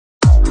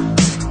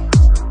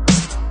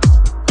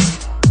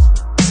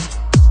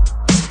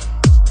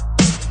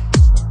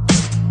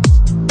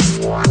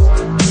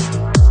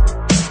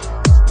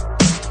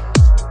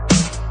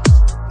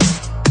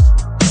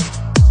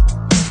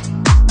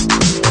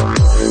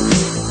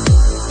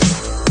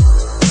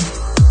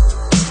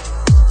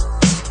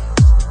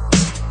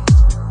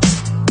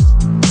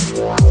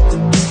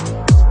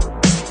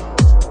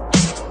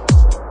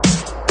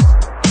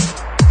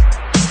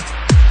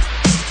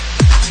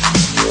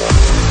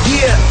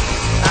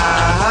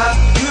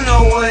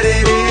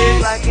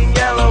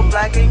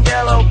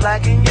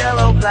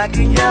black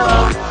and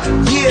yellow.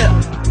 Yeah,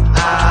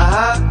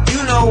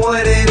 you know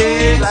what it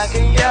is. Black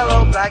and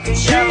yellow, black and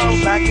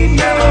yellow, black and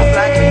yellow,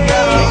 black and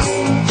yellow.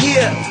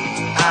 Yeah,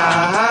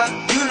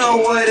 you know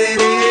what it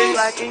is.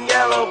 Black and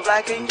yellow,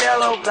 black and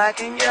yellow, black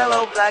and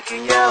yellow, black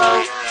and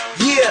yellow.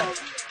 Yeah,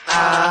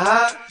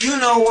 you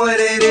know what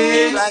it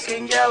is. Black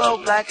and yellow,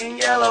 black and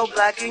yellow,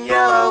 black and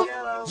yellow.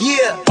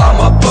 Yeah, I'm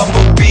a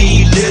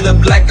bumblebee, lit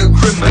up like a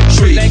Christmas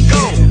tree.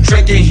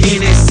 Drinking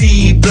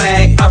Hennessy,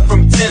 black, I'm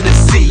from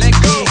Tennessee.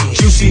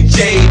 Juicy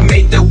J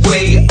made the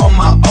way on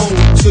my own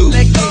too.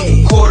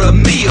 Quarter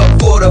meal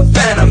for the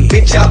phantom,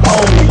 bitch, I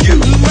own you.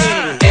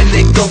 And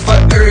they go for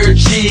every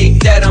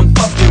chick that I'm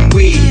fucking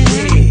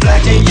with.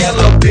 Black and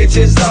yellow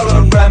bitches all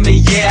around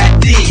me, yeah I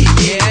did.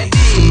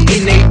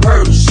 In they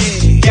purse,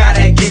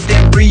 gotta get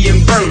that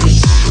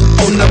reimbursed.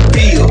 On the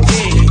bill,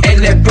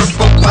 and that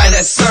purple wine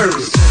that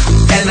serves.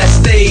 And I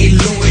stay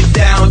Louis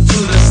down to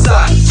the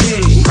socks.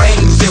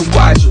 Rings and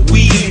watch,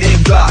 weed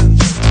and Glock.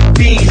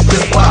 Beans to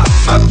pop,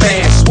 my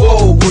pants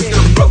swole with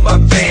the rubber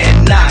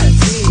band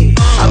knots.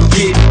 I'm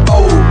getting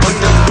old with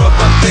the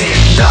rubber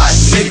band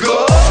knots, nigga.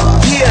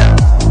 Yeah,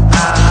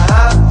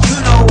 you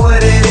know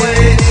what it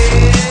is.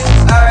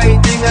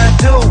 Everything I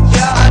do,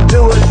 yeah, I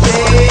do it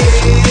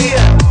big.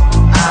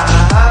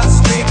 Yeah,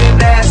 screaming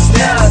that's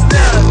done.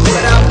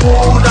 When I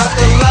pulled off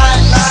the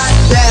line,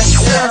 that's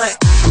done.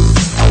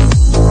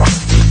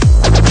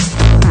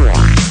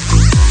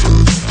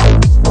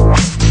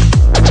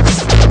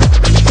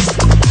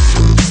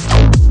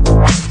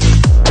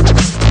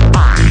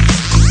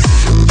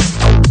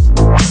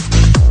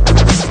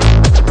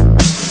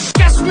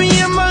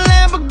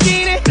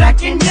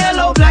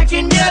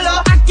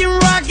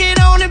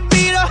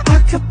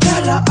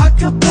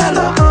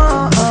 Acapella,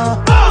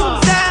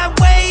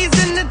 sideways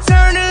in the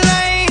turning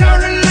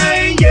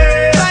lane,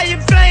 yeah.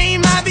 Fire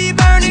flame, I be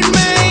burning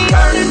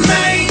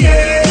main,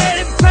 yeah. Let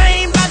it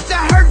pain, about to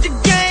hurt the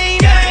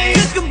game.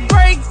 Took a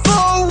break for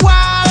a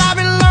while, I've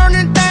been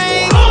learning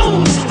things.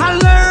 I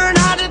learned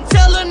how to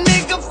tell a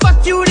nigga,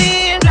 fuck you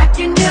then. Black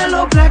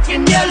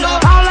and yellow,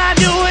 all I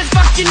do is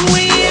fucking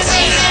win.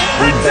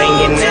 We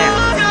banging that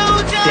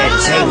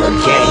Taylor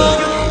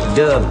game.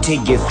 Dub to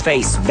your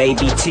face,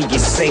 baby, till you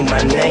say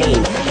my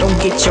name. Don't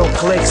get your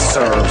clicks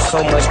served.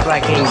 So much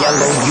black and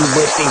yellow, you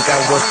would think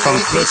I was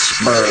from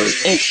Pittsburgh.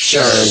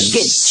 Insurance,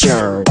 get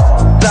churned.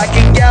 Black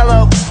and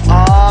yellow,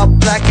 all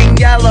black and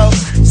yellow.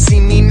 See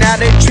me now,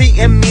 they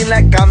treating me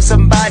like I'm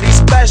somebody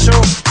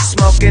special.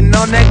 Smoking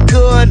on that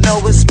good,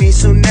 know it's me.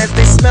 Soon as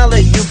they smell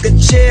it, you can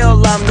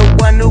chill. I'm the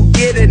one who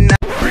get it now.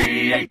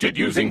 Created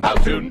using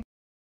Powtoon.